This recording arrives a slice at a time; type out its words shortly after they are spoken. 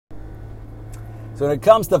So when it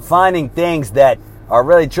comes to finding things that are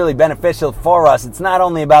really truly beneficial for us, it's not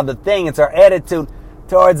only about the thing, it's our attitude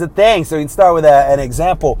towards the thing. So we can start with an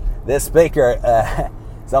example. This speaker,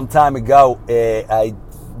 some time ago, I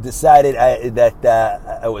decided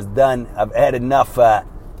that I was done. I've had enough,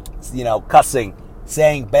 cussing,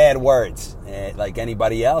 saying bad words. Like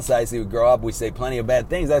anybody else, I see we grow up, we say plenty of bad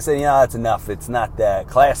things. I said, that's enough. It's not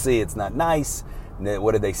classy. It's not nice.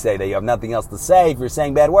 What did they say? That you have nothing else to say if you're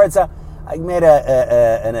saying bad words. So I made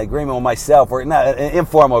an agreement with myself, or not an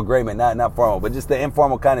informal agreement, not formal, but just an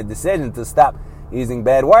informal kind of decision to stop using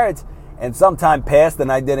bad words. And some time passed,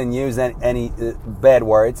 and I didn't use any bad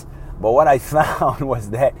words. But what I found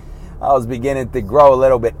was that I was beginning to grow a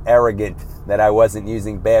little bit arrogant that I wasn't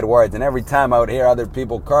using bad words. And every time I would hear other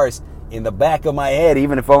people curse, in the back of my head,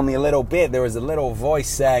 even if only a little bit, there was a little voice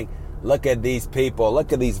saying, look at these people,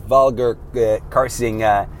 look at these vulgar, cursing,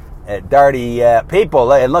 dirty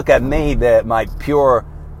people, and look at me, my pure,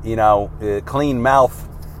 clean mouth,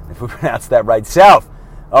 if we pronounce that right, self,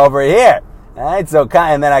 over here. All right, so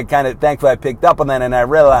and then I thankfully I picked up on that, and I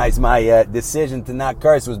realized my decision to not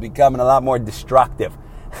curse was becoming a lot more destructive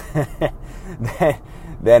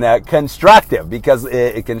than constructive, because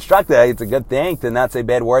constructive, it's a good thing to not say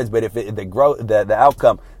bad words, but if the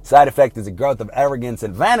outcome, side effect is a growth of arrogance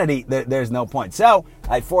and vanity, there's no point. So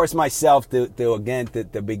I forced myself to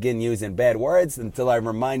begin using bad words until I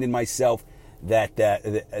reminded myself that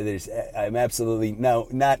I'm absolutely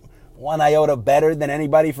not one iota better than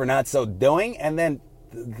anybody for not so doing. And then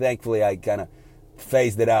thankfully I kind of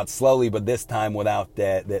phased it out slowly, but this time without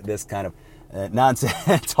this kind of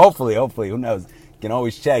nonsense. Hopefully, who knows? It can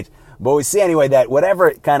always change. But we see anyway that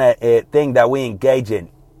whatever kind of thing that we engage in,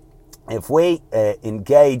 if we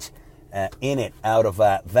engage in it out of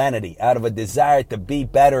vanity, out of a desire to be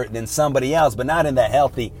better than somebody else, but not in the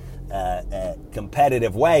healthy,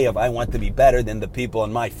 competitive way of I want to be better than the people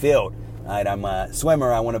in my field. Right? I'm a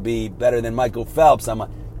swimmer. I want to be better than Michael Phelps. I'm a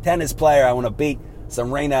tennis player. I want to beat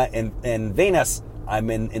Serena and Venus.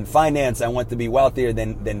 I'm in finance. I want to be wealthier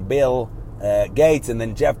than Bill Gates and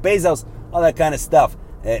then Jeff Bezos. All that kind of stuff.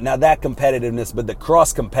 Now that competitiveness, but the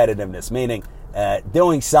cross competitiveness, meaning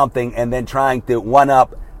doing something and then trying to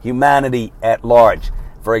one-up humanity at large.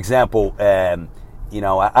 For example,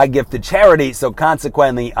 I give to charity, so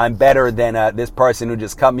consequently I'm better than this person who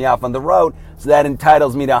just cut me off on the road, so that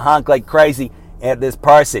entitles me to honk like crazy at this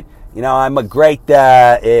person. I'm a great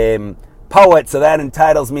poet, so that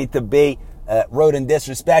entitles me to be rude and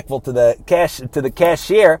disrespectful to the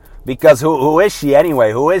cashier, because who is she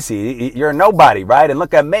anyway? Who is he? You're nobody, right? And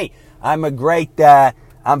look at me. I'm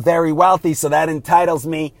I'm very wealthy, so that entitles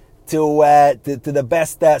me to the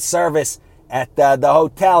best service at the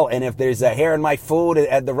hotel. And if there's a hair in my food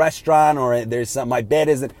at the restaurant, or my bed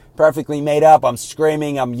isn't perfectly made up, I'm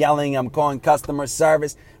screaming, I'm yelling, I'm calling customer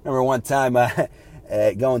service. Remember one time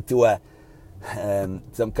going to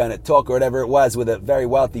some kind of talk or whatever it was with a very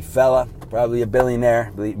wealthy fella, probably a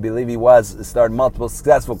billionaire, believe he was, started multiple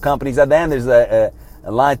successful companies. At the end, there's a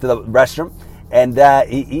line to the restroom, and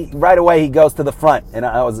he right away he goes to the front, and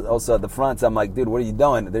I was also at the front, so I'm like, dude, what are you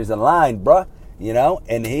doing? There's a line, bruh.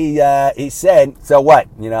 And he said, so what?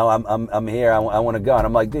 I'm here. I want to go. And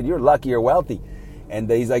I'm like, dude, you're lucky you're wealthy. And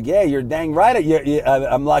he's like, yeah, you're dang right.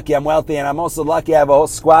 I'm lucky I'm wealthy, and I'm also lucky I have a whole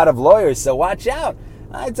squad of lawyers, so watch out.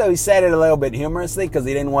 So he said it a little bit humorously because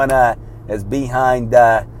he didn't want his behind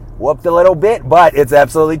whooped a little bit, but it's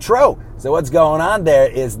absolutely true. So what's going on there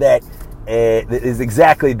is that is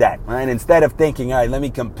exactly that, right? Instead of thinking, all right, let me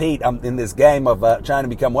compete in this game of trying to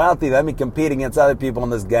become wealthy, let me compete against other people in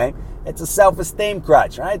this game. It's a self-esteem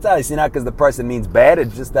crutch, right? It's obviously not because the person means bad.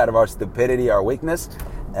 It's just out of our stupidity, our weakness,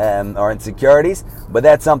 our insecurities. But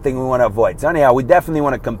that's something we want to avoid. So anyhow, we definitely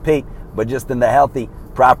want to compete, but just in the healthy,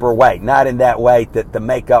 proper way, not in that way to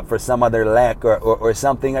make up for some other lack or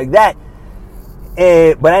something like that.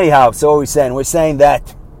 But anyhow, so what are we saying? We're saying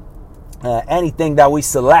that anything that we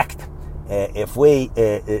select, if we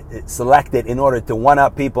select it in order to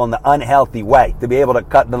one-up people in the unhealthy way, to be able to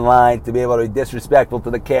cut the line, to be able to be disrespectful to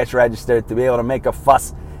the cash register, to be able to make a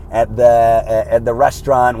fuss at the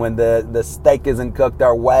restaurant when the steak isn't cooked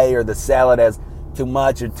our way, or the salad has too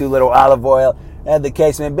much or too little olive oil, and the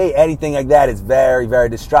case may be, anything like that is very, very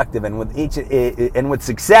destructive. And with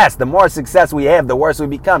success, the more success we have, the worse we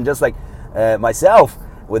become. Just like myself,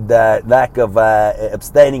 with the lack of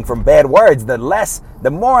abstaining from bad words, the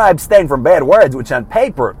more I abstain from bad words, which on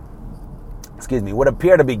paper, would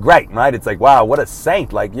appear to be great, right? It's like, wow, what a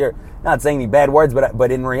saint! Like, you're not saying any bad words,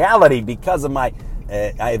 but in reality, because of my,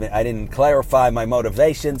 I didn't clarify my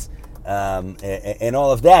motivations and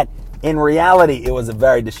all of that. In reality, it was a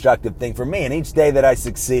very destructive thing for me. And each day that I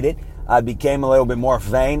succeeded, I became a little bit more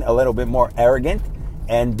vain, a little bit more arrogant,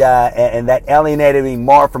 and that alienated me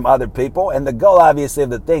more from other people. And the goal, obviously, of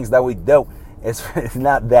the things that we do is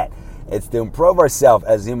not that. It's to improve ourselves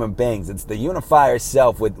as human beings. It's to unify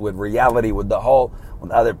ourselves with reality, with the whole,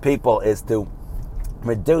 with other people, is to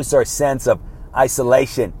reduce our sense of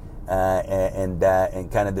isolation and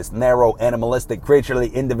kind of this narrow, animalistic, creaturely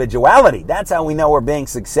individuality. That's how we know we're being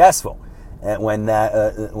successful. When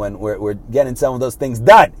we're getting some of those things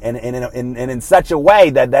done, and in such a way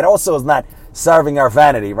that also is not serving our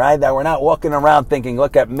vanity, right? That we're not walking around thinking,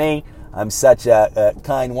 look at me, I'm such a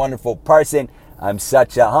kind, wonderful person, I'm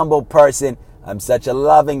such a humble person, I'm such a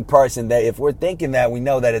loving person. That if we're thinking that, we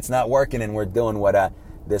know that it's not working, and we're doing what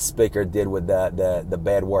this speaker did with the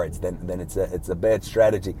bad words. Then it's a bad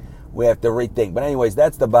strategy. We have to rethink. But anyways,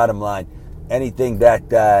 that's the bottom line. Anything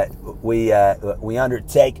that we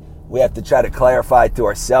undertake, we have to try to clarify to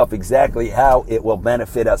ourselves exactly how it will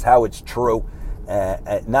benefit us, how it's true,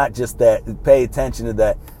 not just pay attention to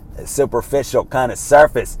the superficial kind of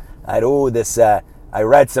surface. I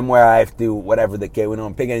read somewhere I have to, whatever the case, we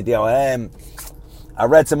don't pick anything. I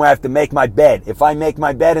read somewhere I have to make my bed. If I make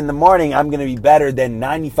my bed in the morning, I'm going to be better than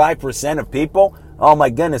 95% of people. Oh my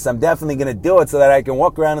goodness, I'm definitely going to do it so that I can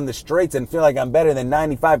walk around in the streets and feel like I'm better than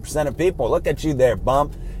 95% of people. Look at you there,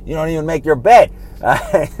 bum. You don't even make your bed.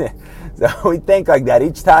 So we think like that.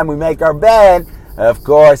 Each time we make our bed, of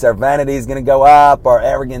course, our vanity is going to go up, our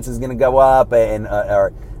arrogance is going to go up, and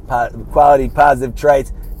our quality positive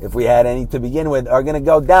traits, if we had any to begin with, are going to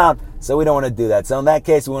go down. So we don't want to do that. So in that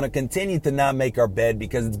case, we want to continue to not make our bed,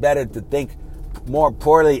 because it's better to think more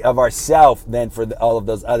poorly of ourselves than for all of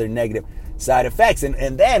those other negative side effects.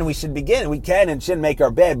 And then we should begin. We can and should make our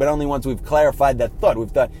bed, but only once we've clarified that thought. We've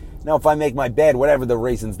thought, no, if I make my bed, whatever the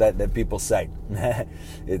reasons that people say,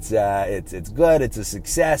 it's good, it's a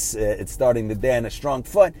success, it's starting the day on a strong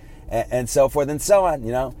foot, and so forth and so on,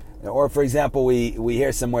 you know. Or for example, we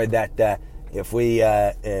hear somewhere that if we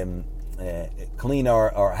clean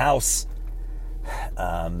our house,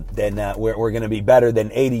 then we're going to be better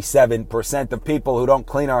than 87% of people who don't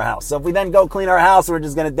clean our house. So if we then go clean our house, we're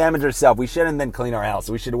just going to damage ourselves. We shouldn't then clean our house.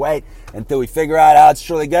 We should wait until we figure out how it's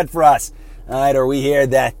truly good for us. All right, or we hear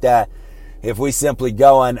that if we simply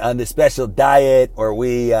go on the special diet, or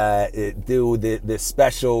we do this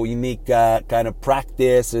special, unique kind of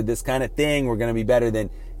practice, or this kind of thing, we're going to be better than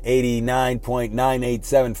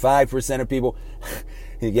 89.9875% of people.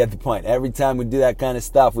 You get the point. Every time we do that kind of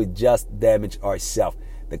stuff, we just damage ourselves.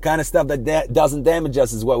 The kind of stuff that doesn't damage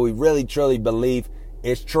us is what we really, truly believe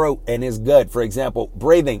is true and is good. For example,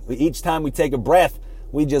 breathing. Each time we take a breath,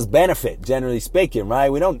 we just benefit, generally speaking,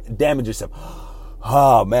 right? We don't damage ourselves.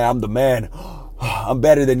 Oh, man, I'm the man. I'm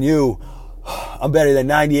better than you. I'm better than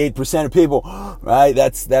 98% of people, right?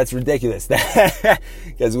 That's ridiculous.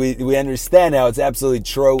 Because we understand now it's absolutely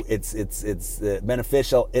true. It's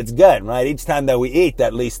beneficial. It's good, right? Each time that we eat,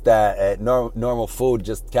 at least normal food,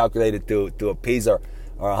 just calculated to appease our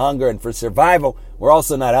hunger and for survival, we're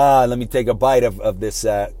also not, let me take a bite of this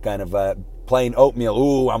kind of plain oatmeal.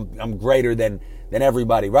 Ooh, I'm greater than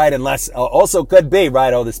everybody, right? Unless, also could be,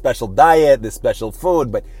 right? Oh, this special diet, this special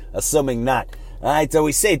food, but assuming not. All right, so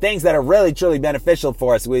we see things that are really, truly beneficial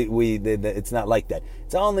for us. It's not like that.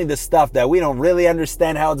 It's only the stuff that we don't really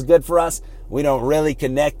understand how it's good for us. We don't really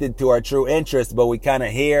connect it to our true interest, but we kind of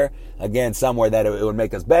hear, again, somewhere that it would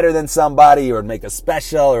make us better than somebody, or it would make us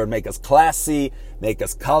special, or it would make us classy, make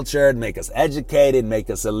us cultured, make us educated, make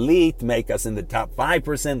us elite, make us in the top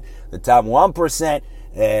 5%, the top 1%.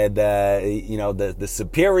 The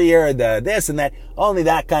superior, the this and that, only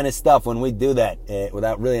that kind of stuff. When we do that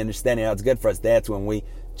without really understanding how it's good for us, that's when we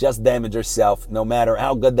just damage ourselves, no matter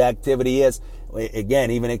how good the activity is.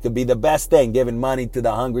 Again, even it could be the best thing, giving money to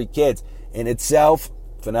the hungry kids, in itself,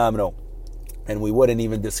 phenomenal. And we wouldn't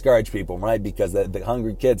even discourage people, right? Because the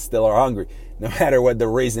hungry kids still are hungry, no matter what the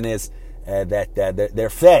reason is that they're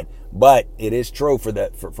fed. But it is true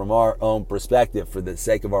from our own perspective, for the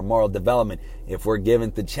sake of our moral development. If we're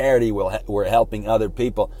giving to charity, we're helping other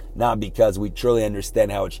people, not because we truly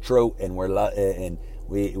understand how it's true, and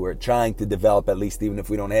we're trying to develop, at least even if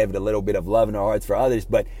we don't have it, a little bit of love in our hearts for others,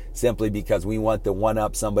 but simply because we want to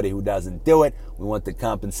one-up somebody who doesn't do it. We want to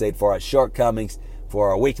compensate for our shortcomings,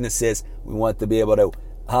 for our weaknesses. We want to be able to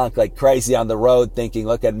honk like crazy on the road, thinking,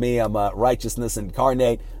 look at me, I'm righteousness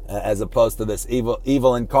incarnate, as opposed to this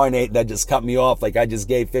evil incarnate that just cut me off. Like, I just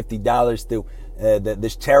gave $50 to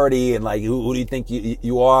this charity, and like, who do you think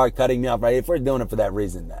you are, cutting me off, right? If we're doing it for that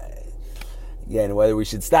reason, again, whether we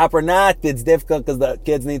should stop or not, it's difficult, because the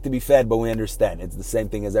kids need to be fed, but we understand. It's the same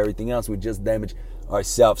thing as everything else. We just damage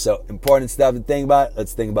ourselves. So important stuff to think about.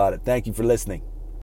 Let's think about it. Thank you for listening.